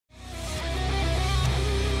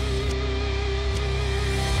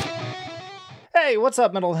Hey, what's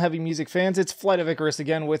up, metal and heavy music fans? It's Flight of Icarus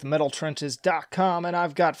again with MetalTrenches.com, and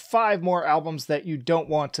I've got 5 more albums that you don't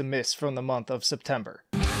want to miss from the month of September.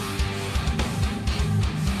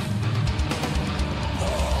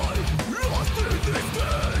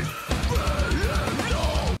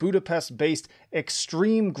 Budapest-based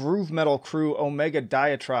extreme groove metal crew Omega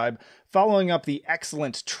Diatribe, following up the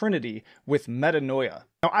excellent Trinity with Metanoia.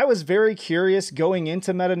 Now, I was very curious going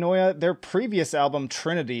into Metanoia. Their previous album,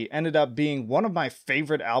 Trinity, ended up being one of my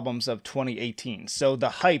favorite albums of 2018, so the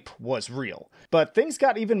hype was real. But things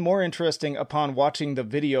got even more interesting upon watching the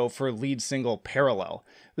video for lead single Parallel.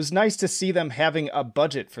 It was nice to see them having a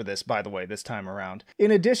budget for this, by the way, this time around.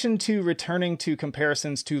 In addition to returning to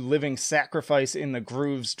comparisons to Living Sacrifice in the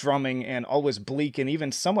grooves, drumming, and always bleak and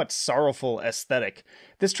even somewhat sorrowful aesthetic,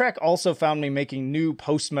 this track also found me making new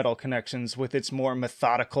post-metal connections with its more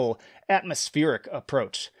methodical, atmospheric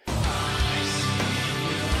approach.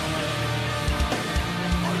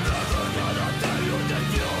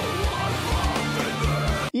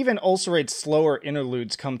 Even Ulcerate's slower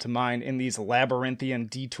interludes come to mind in these labyrinthian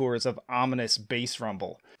detours of ominous bass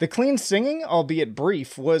rumble. The clean singing, albeit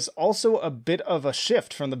brief, was also a bit of a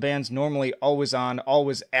shift from the band's normally always-on,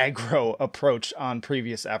 always aggro approach on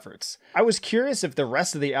previous efforts. I was curious if the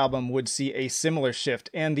rest of the album would see a similar shift,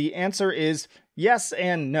 and the answer is yes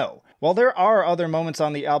and no. While there are other moments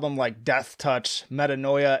on the album like Death Touch,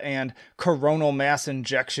 Metanoia, and Coronal Mass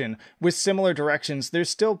Injection with similar directions, there's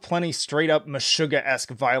still plenty straight-up Meshuggah-esque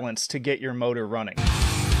violence to get your motor running.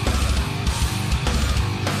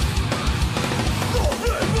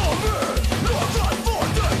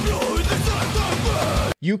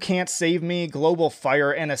 You Can't Save Me, Global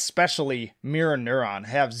Fire, and especially Mirror Neuron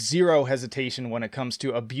have zero hesitation when it comes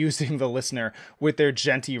to abusing the listener with their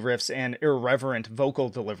djenty riffs and irreverent vocal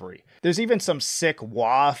delivery. There's even some sick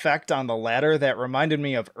wah effect on the latter that reminded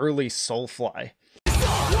me of early Soulfly.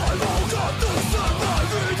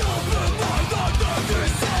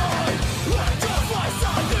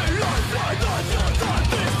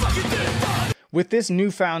 With this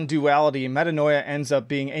newfound duality, Metanoia ends up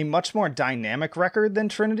being a much more dynamic record than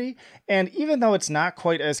Trinity, and even though it's not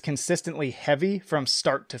quite as consistently heavy from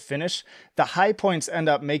start to finish, the high points end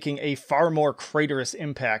up making a far more craterous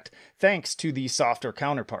impact thanks to the softer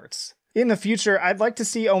counterparts. In the future, I'd like to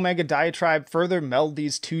see Omega Diatribe further meld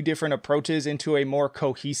these two different approaches into a more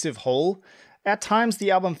cohesive whole. At times,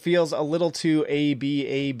 the album feels a little too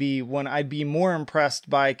A-B when I'd be more impressed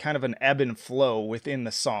by kind of an ebb and flow within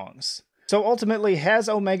the songs. So ultimately, has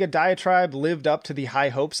Omega Diatribe lived up to the high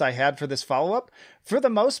hopes I had for this follow-up? For the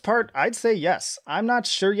most part, I'd say yes. I'm not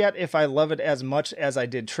sure yet if I love it as much as I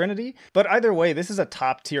did Trinity, but either way, this is a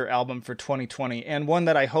top-tier album for 2020, and one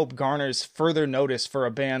that I hope garners further notice for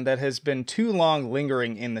a band that has been too long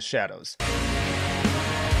lingering in the shadows.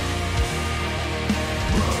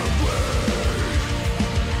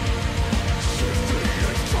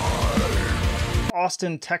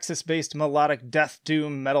 Austin, Texas-based melodic death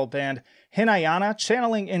doom metal band Hinayana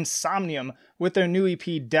channeling Insomnium with their new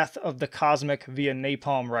EP Death of the Cosmic via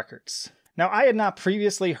Napalm Records. Now, I had not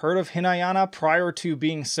previously heard of Hinayana prior to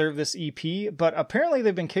being served this EP, but apparently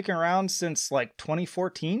they've been kicking around since like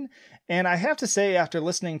 2014, and I have to say, after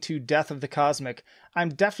listening to Death of the Cosmic, I'm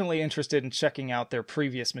definitely interested in checking out their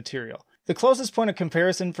previous material. The closest point of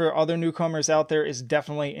comparison for other newcomers out there is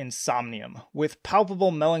definitely Insomnium, with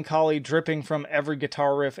palpable melancholy dripping from every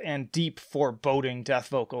guitar riff and deep, foreboding death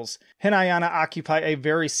vocals. Hinayana occupy a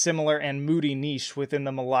very similar and moody niche within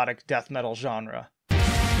the melodic death metal genre.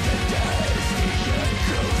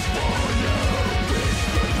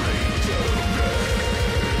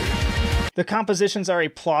 The compositions are a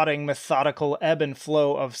plodding, methodical ebb and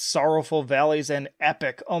flow of sorrowful valleys and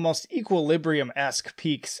epic, almost equilibrium-esque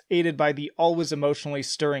peaks, aided by the always emotionally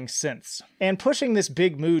stirring synths. And pushing this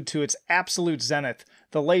big mood to its absolute zenith,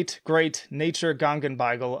 the late, great Nature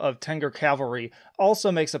Gangenbeigel of Tenger Cavalry also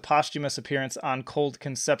makes a posthumous appearance on Cold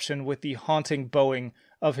Conception with the haunting bowing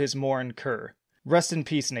of his Morin Cur. Rest in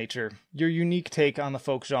peace, Nature. Your unique take on the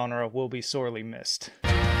folk genre will be sorely missed.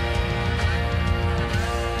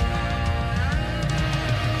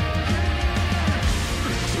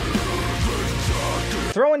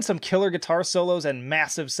 Throw in some killer guitar solos and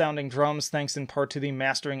massive sounding drums thanks in part to the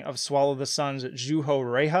mastering of Swallow the Sun's Juho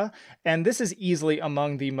Reha, and this is easily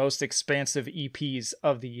among the most expansive EPs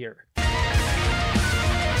of the year.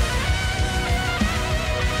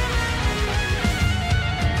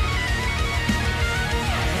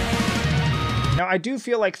 Now, I do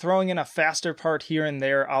feel like throwing in a faster part here and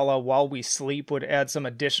there a la While We Sleep would add some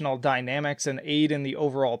additional dynamics and aid in the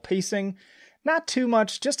overall pacing. Not too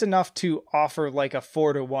much, just enough to offer like a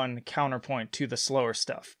 4-to-1 counterpoint to the slower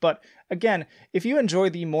stuff. But again, if you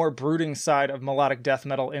enjoy the more brooding side of melodic death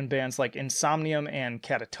metal in bands like Insomnium and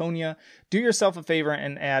Catatonia, do yourself a favor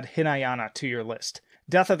and add Hinayana to your list.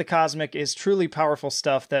 Death of the Cosmic is truly powerful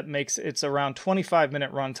stuff that makes its around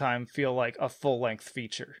 25-minute runtime feel like a full-length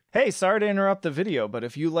feature. Hey, sorry to interrupt the video, but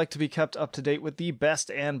if you like to be kept up to date with the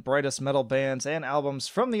best and brightest metal bands and albums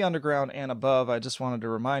from the underground and above, I just wanted to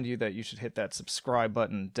remind you that you should hit that subscribe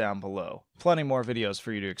button down below. Plenty more videos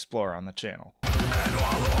for you to explore on the channel.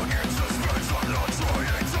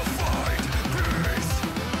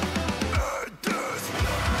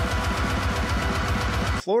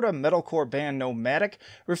 Florida metalcore band Nomvdic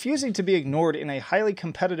refusing to be ignored in a highly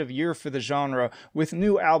competitive year for the genre with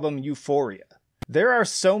new album Euphoria. There are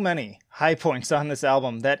so many high points on this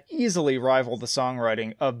album that easily rival the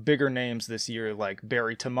songwriting of bigger names this year like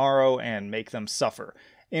Bury Tomorrow and Make Them Suffer.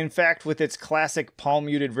 In fact, with its classic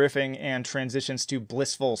palm-muted riffing and transitions to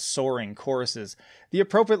blissful, soaring choruses, the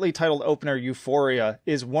appropriately titled opener Euphoria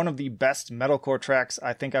is one of the best metalcore tracks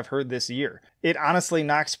I think I've heard this year. It honestly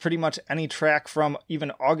knocks pretty much any track from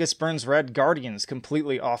even August Burns' Red Guardians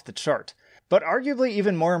completely off the chart. But arguably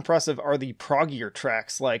even more impressive are the proggier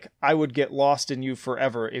tracks like I Would Get Lost in You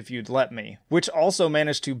Forever If You'd Let Me, which also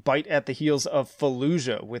managed to bite at the heels of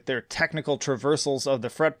Fallujah with their technical traversals of the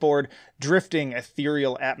fretboard, drifting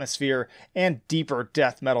ethereal atmosphere, and deeper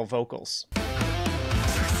death metal vocals.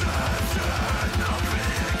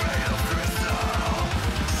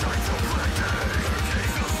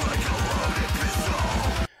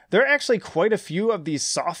 There are actually quite a few of these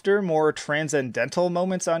softer, more transcendental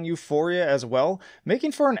moments on Euphoria as well,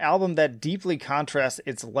 making for an album that deeply contrasts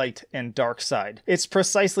its light and dark side. It's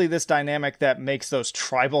precisely this dynamic that makes those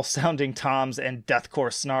tribal-sounding toms and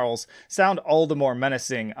deathcore snarls sound all the more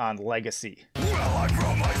menacing on Legacy. Will I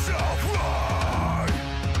prove myself right?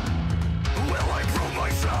 Will I prove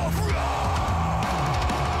myself right?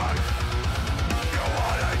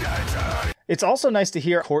 It's also nice to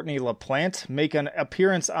hear Courtney LaPlante make an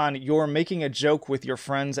appearance on You're Making a Joke with Your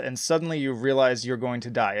Friends and Suddenly You Realize You're Going to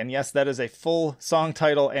Die. And yes, that is a full song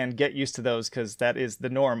title, and get used to those because that is the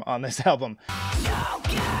norm on this album.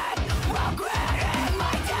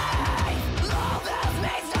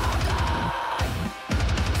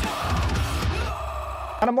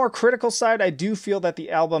 On a more critical side, I do feel that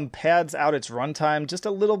the album pads out its runtime just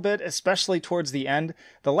a little bit, especially towards the end.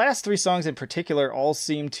 The last 3 songs in particular all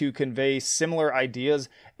seem to convey similar ideas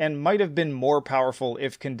and might have been more powerful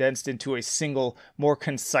if condensed into a single, more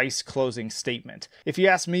concise closing statement. If you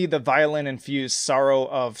ask me, the violin-infused sorrow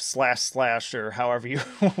of // or however you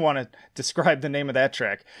want to describe the name of that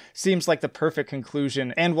track, seems like the perfect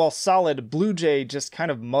conclusion, and while solid, Blue Jay just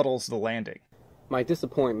kind of muddles the landing. My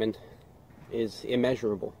disappointment is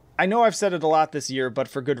immeasurable. I know I've said it a lot this year, but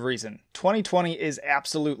for good reason. 2020 is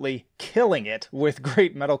absolutely killing it with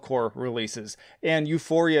great metalcore releases, and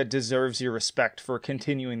Euphoria deserves your respect for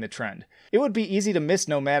continuing the trend. It would be easy to miss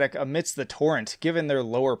Nomvdic amidst the torrent, given their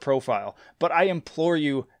lower profile, but I implore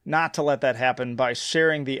you not to let that happen by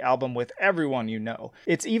sharing the album with everyone you know.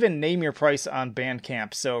 It's even name your price on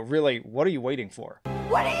Bandcamp, so really, what are you waiting for?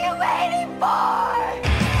 What are you waiting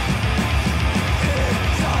for?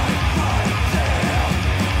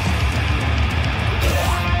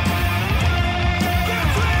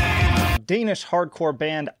 Danish hardcore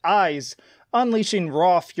band Eyes unleashing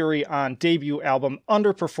raw fury on debut album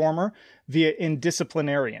Underperformer via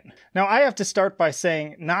Indisciplinarian. Now I have to start by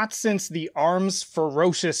saying, not since the Arms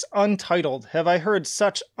Ferocious Untitled have I heard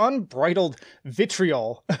such unbridled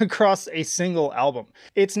vitriol across a single album.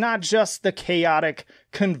 It's not just the chaotic,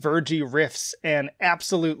 convergy riffs and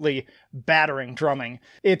absolutely battering drumming.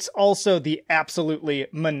 It's also the absolutely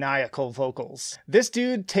maniacal vocals. This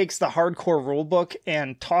dude takes the hardcore rulebook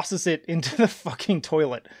and tosses it into the fucking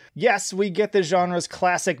toilet. Yes, we get the genre's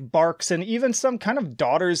classic barks and even some kind of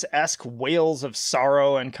Daughters-esque wails of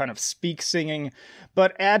sorrow and kind of speak singing,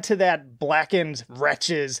 but add to that blackened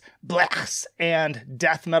wretches, blachs, and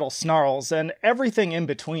death metal snarls, and everything in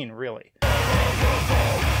between, really.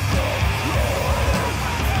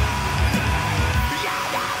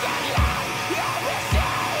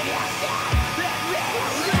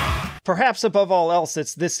 Perhaps above all else,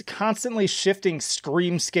 it's this constantly shifting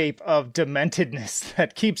screamscape of dementedness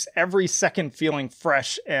that keeps every second feeling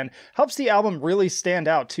fresh and helps the album really stand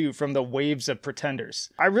out too from the waves of Pretenders.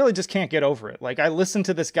 I really just can't get over it. Like, I listen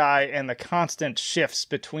to this guy and the constant shifts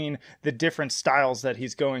between the different styles that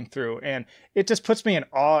he's going through, and it just puts me in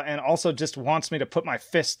awe and also just wants me to put my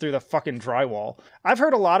fist through the fucking drywall. I've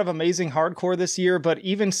heard a lot of amazing hardcore this year, but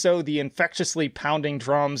even so, the infectiously pounding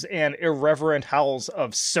drums and irreverent howls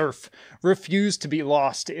of surf refuse to be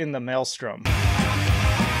lost in the maelstrom.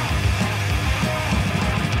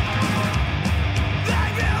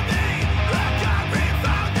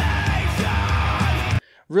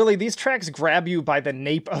 Really, these tracks grab you by the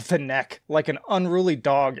nape of the neck like an unruly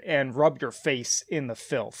dog and rub your face in the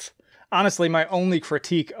filth. Honestly, my only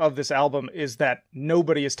critique of this album is that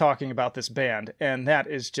nobody is talking about this band, and that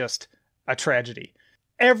is just a tragedy.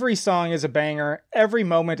 Every song is a banger, every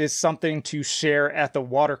moment is something to share at the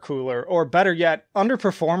water cooler, or better yet,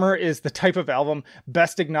 Underperformer is the type of album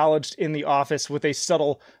best acknowledged in The Office with a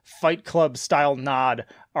subtle Fight Club-style nod,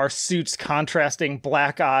 our suits contrasting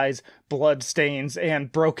black eyes, blood stains,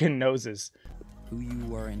 and broken noses. Who you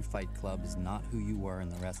were in Fight Club is not who you were in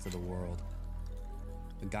the rest of the world.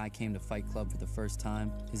 A guy came to Fight Club for the first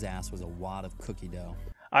time, his ass was a wad of cookie dough.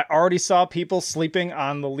 I already saw people sleeping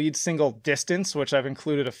on the lead single Distance, which I've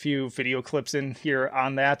included a few video clips in here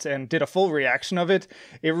on that, and did a full reaction of it.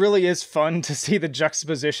 It really is fun to see the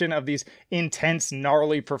juxtaposition of these intense,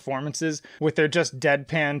 gnarly performances with their just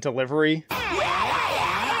deadpan delivery.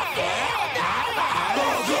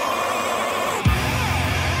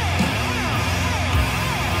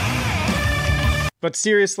 But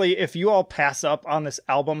seriously, if you all pass up on this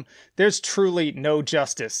album, there's truly no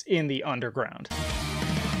justice in the underground.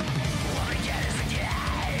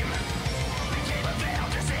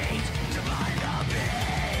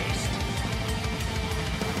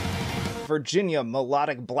 Virginia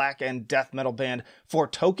melodic black and death metal band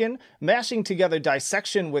Foretoken, mashing together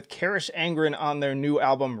dissection with Karish Angren on their new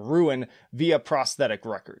album Ruin via Prosthetic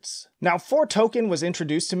Records. Now, Foretoken was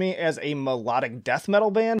introduced to me as a melodic death metal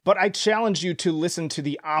band, but I challenge you to listen to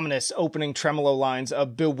the ominous opening tremolo lines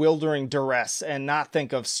of Bewildering Duress and not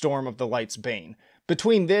think of Storm of the Light's Bane.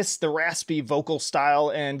 Between this, the raspy vocal style,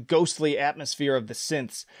 and ghostly atmosphere of the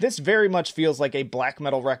synths, this very much feels like a black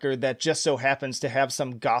metal record that just so happens to have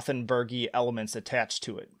some Gothenburg-y elements attached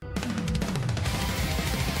to it.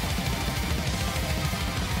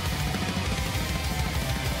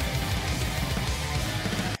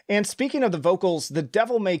 And speaking of the vocals, the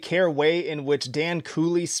devil may care way in which Dan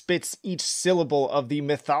Cooley spits each syllable of the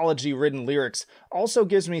mythology-ridden lyrics also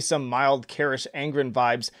gives me some mild Karish Angren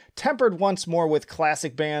vibes, tempered once more with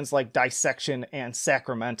classic bands like Dissection and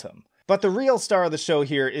Sacramentum. But the real star of the show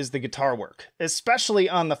here is the guitar work. Especially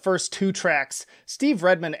on the first two tracks, Steve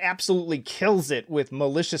Redman absolutely kills it with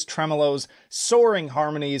malicious tremolos, soaring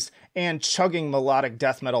harmonies, and chugging melodic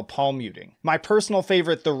death metal palm muting. My personal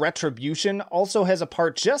favorite, The Retribution, also has a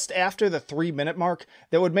part just after the 3-minute mark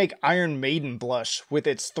that would make Iron Maiden blush with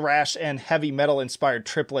its thrash and heavy metal inspired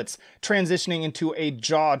triplets, transitioning into a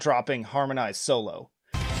jaw-dropping harmonized solo.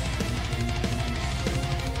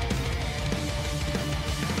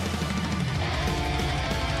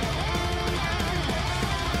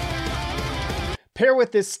 Pair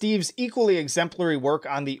with this Steve's equally exemplary work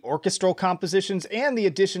on the orchestral compositions and the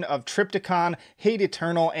addition of Triptychon, Hate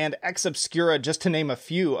Eternal, and Ex Obscura, just to name a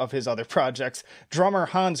few of his other projects, drummer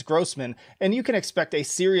Hans Grossman, and you can expect a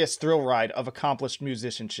serious thrill ride of accomplished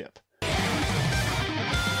musicianship.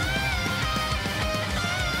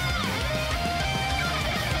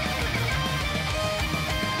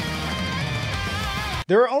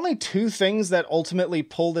 There are only two things that ultimately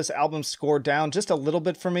pull this album's score down just a little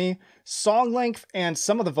bit for me: song length and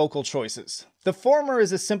some of the vocal choices. The former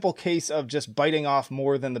is a simple case of just biting off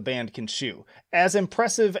more than the band can chew. As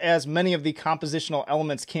impressive as many of the compositional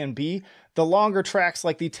elements can be, the longer tracks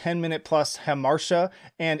like the 10-minute plus Hamartia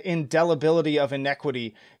and Indelibility of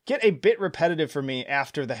Inequity get a bit repetitive for me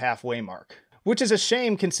after the halfway mark. Which is a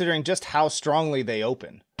shame considering just how strongly they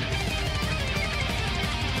open.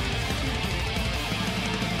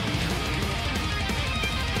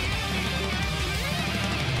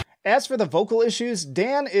 As for the vocal issues,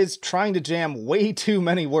 Dan is trying to jam way too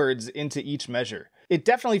many words into each measure. It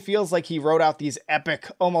definitely feels like he wrote out these epic,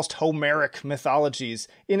 almost Homeric mythologies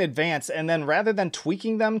in advance, and then rather than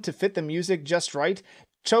tweaking them to fit the music just right,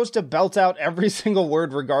 chose to belt out every single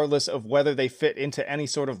word regardless of whether they fit into any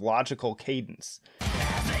sort of logical cadence.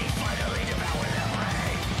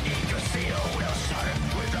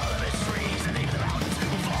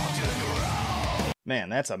 Man,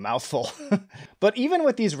 that's a mouthful. But even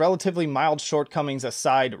with these relatively mild shortcomings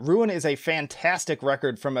aside, Ruin is a fantastic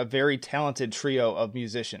record from a very talented trio of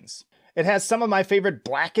musicians. It has some of my favorite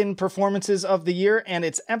Blackened performances of the year, and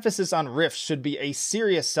its emphasis on riffs should be a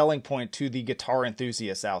serious selling point to the guitar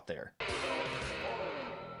enthusiasts out there.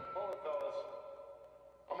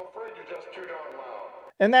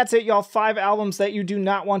 And that's it, y'all. 5 albums that you do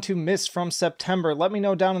not want to miss from September. Let me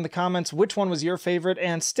know down in the comments which one was your favorite,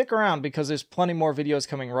 and stick around because there's plenty more videos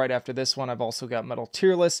coming right after this one. I've also got metal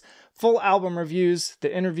tier lists, full album reviews,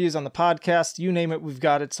 the interviews on the podcast, you name it, we've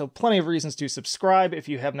got it. So plenty of reasons to subscribe if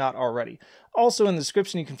you have not already. Also in the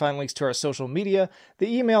description, you can find links to our social media,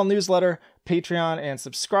 the email newsletter, Patreon, and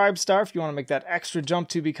Subscribestar if you want to make that extra jump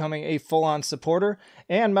to becoming a full-on supporter,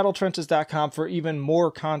 and metaltrenches.com for even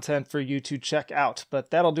more content for you to check out. But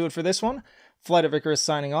that'll do it for this one. Flight of Icarus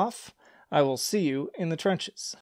signing off. I will see you in the trenches.